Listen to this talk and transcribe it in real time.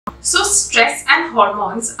So stress and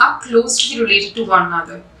hormones are closely related to one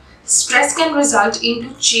another. Stress can result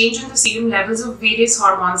into change in the serum levels of various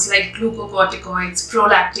hormones like glucocorticoids,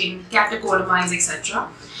 prolactin, catecholamines, etc.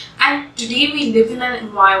 And today we live in an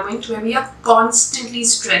environment where we are constantly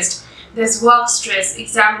stressed. There's work stress,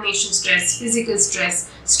 examination stress, physical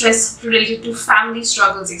stress, stress related to family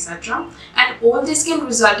struggles, etc. And all this can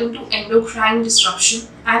result into endocrine disruption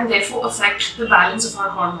and therefore affect the balance of our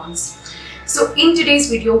hormones. So in today's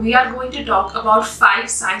video, we are going to talk about 5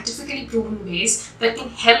 scientifically proven ways that can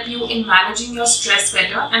help you in managing your stress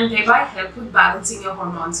better and thereby help with balancing your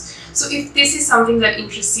hormones. So if this is something that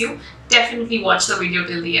interests you, definitely watch the video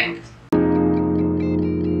till the end.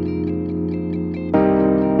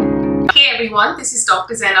 Hey everyone, this is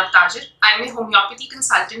Dr. Zainab Tajir. I am a homeopathy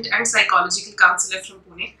consultant and psychological counselor from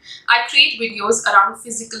Pune. I create videos around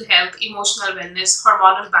physical health, emotional wellness,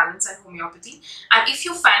 hormonal balance and homeopathy. And if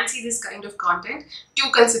you fancy this kind of content, do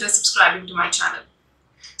consider subscribing to my channel.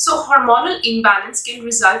 So hormonal imbalance can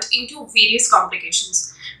result into various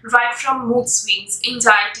complications, right from mood swings,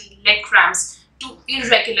 anxiety, leg cramps, to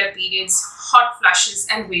irregular periods, hot flushes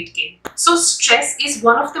and weight gain. So stress is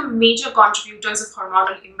one of the major contributors of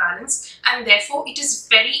hormonal imbalance, and therefore it is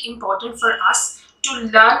very important for us to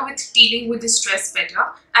learn with dealing with the stress better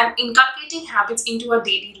and inculcating habits into our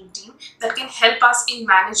daily routine that can help us in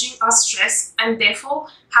managing our stress and therefore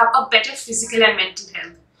have a better physical and mental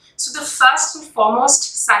health. So the first and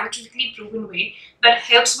foremost scientifically proven way that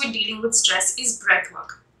helps with dealing with stress is breath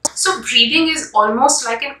work. So breathing is almost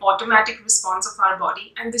like an automatic response of our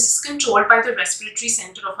body, and this is controlled by the respiratory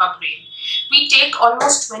center of our brain. We take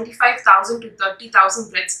almost 25,000 to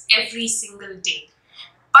 30,000 breaths every single day.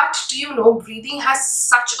 But do you know, breathing has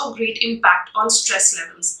such a great impact on stress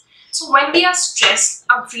levels. So when we are stressed,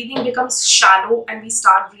 our breathing becomes shallow and we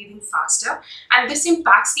start breathing faster, and this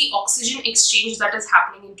impacts the oxygen exchange that is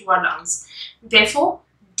happening into our lungs. Therefore,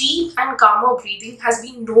 deep and calmer breathing has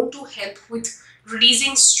been known to help with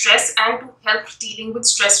releasing stress and to help dealing with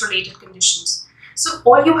stress related conditions. So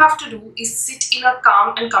all you have to do is sit in a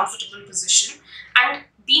calm and comfortable position and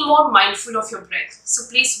be more mindful of your breath. So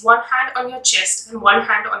place one hand on your chest and one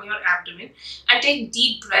hand on your abdomen and take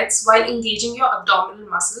deep breaths while engaging your abdominal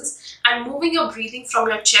muscles and moving your breathing from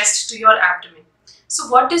your chest to your abdomen. So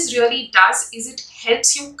what this really does is it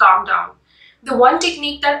helps you calm down. The one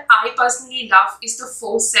technique that I personally love is the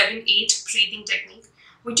 4-7-8 breathing technique,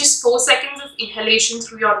 which is 4 seconds of inhalation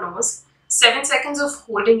through your nose, 7 seconds of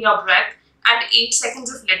holding your breath, and 8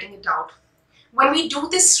 seconds of letting it out. When we do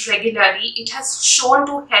this regularly, it has shown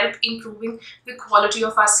to help improving the quality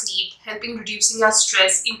of our sleep, helping reducing our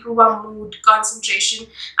stress, improve our mood, concentration,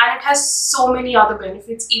 and it has so many other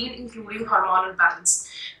benefits, even including hormonal balance.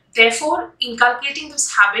 Therefore, inculcating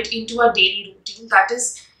this habit into our daily routine, that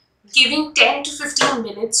is, giving 10 to 15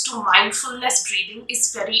 minutes to mindfulness breathing,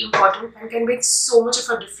 is very important and can make so much of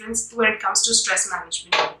a difference when it comes to stress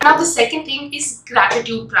management. Now the second thing is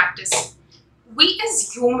gratitude practice. We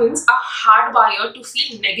as humans are hardwired to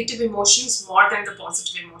feel negative emotions more than the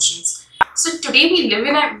positive emotions. So today we live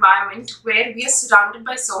in an environment where we are surrounded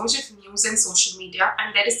by so much of news and social media,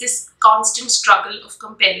 and there is this constant struggle of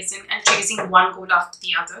comparison and chasing one goal after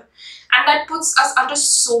the other, and that puts us under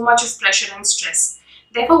so much of pressure and stress.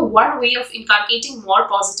 Therefore, one way of inculcating more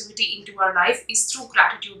positivity into our life is through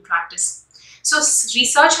gratitude practice. So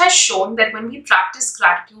research has shown that when we practice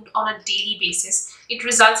gratitude on a daily basis, it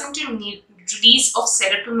results into release of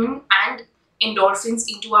serotonin and endorphins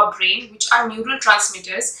into our brain, which are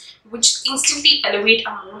neurotransmitters which instantly elevate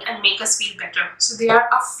our mood and make us feel better. So they are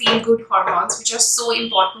our feel-good hormones, which are so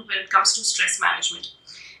important when it comes to stress management.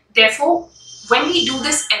 Therefore, when we do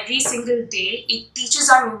this every single day, it teaches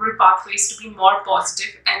our neural pathways to be more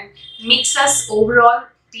positive and makes us overall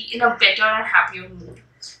be in a better and happier mood.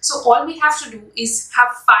 So all we have to do is have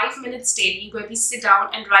 5 minutes daily where we sit down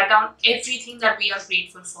and write down everything that we are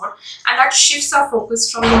grateful for, and that shifts our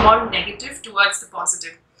focus from the more negative towards the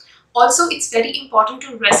positive. Also, it's very important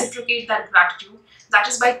to reciprocate that gratitude. That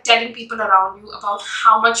is by telling people around you about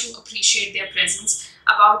how much you appreciate their presence,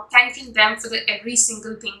 about thanking them for every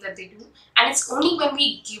single thing that they do. And it's only when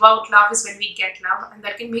we give out love is when we get love, and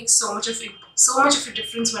that can make so much of a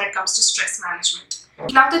difference when it comes to stress management.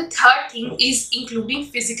 Now the third thing is including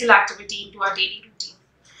physical activity into our daily routine.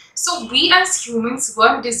 So we as humans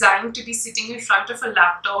weren't designed to be sitting in front of a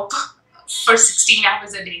laptop for 16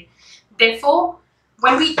 hours a day. Therefore,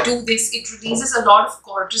 when we do this, it releases a lot of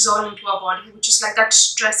cortisol into our body, which is like that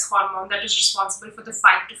stress hormone that is responsible for the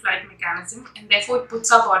fight to flight mechanism, and therefore it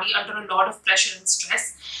puts our body under a lot of pressure and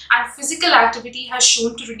stress. And physical activity has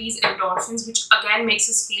shown to release endorphins, which again makes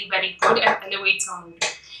us feel very good and elevates our mood.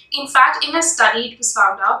 In fact, in a study, it was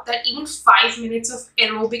found out that even 5 minutes of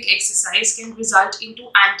aerobic exercise can result into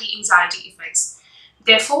anti-anxiety effects.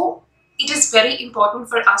 Therefore, it is very important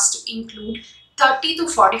for us to include 30 to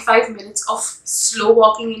 45 minutes of slow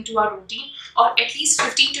walking into our routine, or at least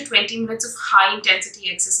 15 to 20 minutes of high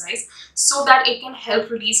intensity exercise, so that it can help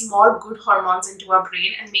release more good hormones into our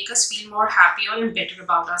brain and make us feel more happier and better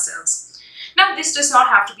about ourselves. Now, this does not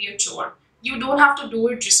have to be a chore. You don't have to do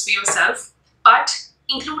it just for yourself, but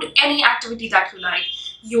include any activity that you like: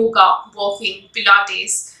 yoga, walking,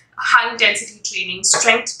 Pilates, high intensity training,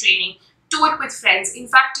 strength training. Do it with friends. In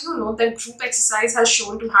fact, do you know that group exercise has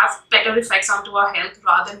shown to have better effects onto our health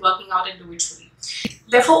rather than working out individually.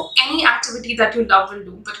 Therefore, any activity that you love will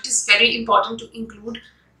do, but it is very important to include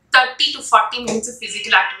 30 to 40 minutes of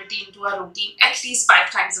physical activity into our routine at least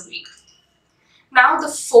 5 times a week. Now, the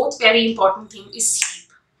fourth very important thing is sleep.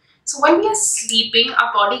 So when we are sleeping,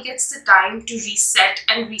 our body gets the time to reset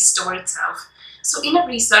and restore itself. So in a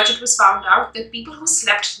research, it was found out that people who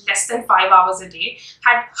slept less than 5 hours a day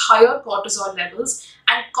had higher cortisol levels,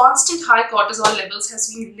 and constant high cortisol levels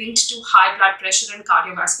has been linked to high blood pressure and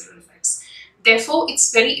cardiovascular effects. Therefore,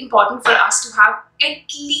 it's very important for us to have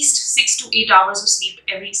at least 6 to 8 hours of sleep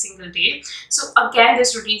every single day. So again,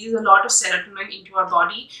 this releases a lot of serotonin into our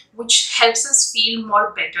body, which helps us feel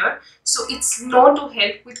more better. So it's known to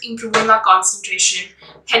help with improving our concentration,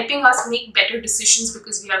 helping us make better decisions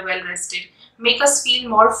because we are well rested, make us feel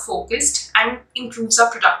more focused, and improves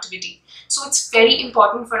our productivity. So it's very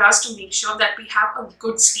important for us to make sure that we have a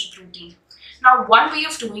good sleep routine. Now, one way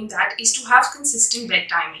of doing that is to have consistent bed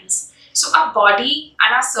timings. So our body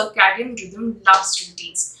and our circadian rhythm loves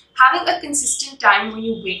routines. Having a consistent time when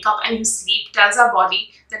you wake up and you sleep tells our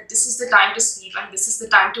body that this is the time to sleep and this is the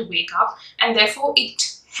time to wake up, and therefore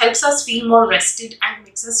it helps us feel more rested and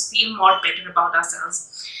makes us feel more better about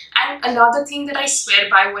ourselves. And another thing that I swear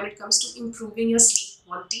by when it comes to improving your sleep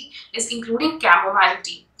quality is including chamomile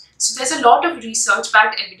tea. So there's a lot of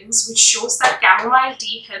research-backed evidence which shows that chamomile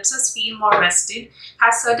tea helps us feel more rested,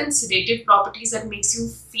 has certain sedative properties that makes you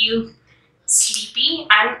feel sleepy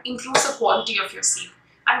and improves the quality of your sleep.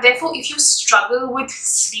 And therefore, if you struggle with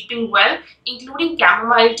sleeping well, including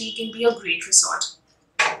chamomile tea can be a great resort.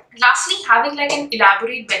 Lastly, having like an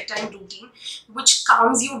elaborate bedtime routine which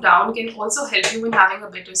calms you down can also help you in having a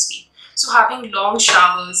better sleep. So having long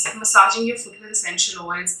showers, massaging your foot with essential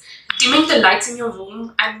oils, dimming the lights in your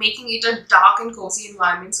room and making it a dark and cozy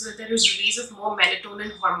environment so that there is release of more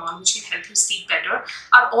melatonin hormone which can help you sleep better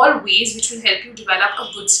are all ways which will help you develop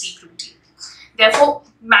a good sleep routine. Therefore,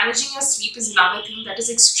 managing your sleep is another thing that is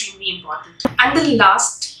extremely important. And the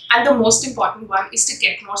last and the most important one is to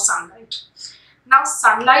get more sunlight. Now,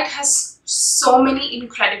 sunlight has so many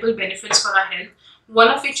incredible benefits for our health, one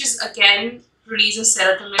of which is again releases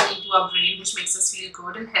serotonin into our brain, which makes us feel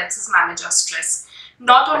good and helps us manage our stress.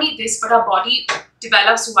 Not only this, but our body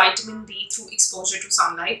develops vitamin D through exposure to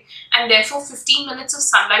sunlight, and therefore 15 minutes of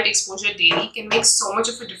sunlight exposure daily can make so much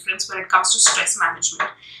of a difference when it comes to stress management.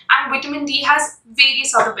 And vitamin D has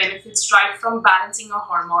various other benefits, right from balancing our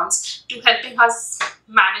hormones to helping us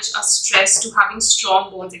manage our stress to having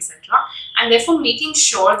strong bones, etc. And therefore making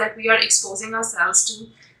sure that we are exposing ourselves to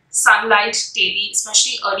sunlight daily,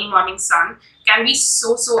 especially early morning sun, can be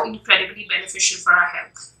so incredibly beneficial for our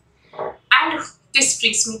health. And this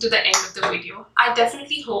brings me to the end of the video. I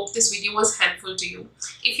definitely hope this video was helpful to you.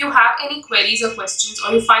 If you have any queries or questions,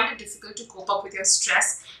 or you find it difficult to cope up with your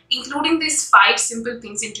stress, including these 5 simple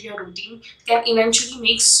things into your routine can eventually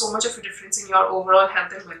make so much of a difference in your overall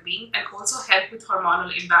health and well-being, and also help with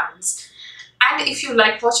hormonal imbalance. And if you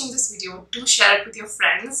like watching this video, do share it with your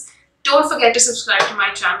friends. Don't forget to subscribe to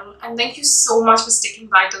my channel, and thank you so much for sticking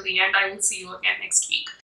by till the end. I will see you again next week.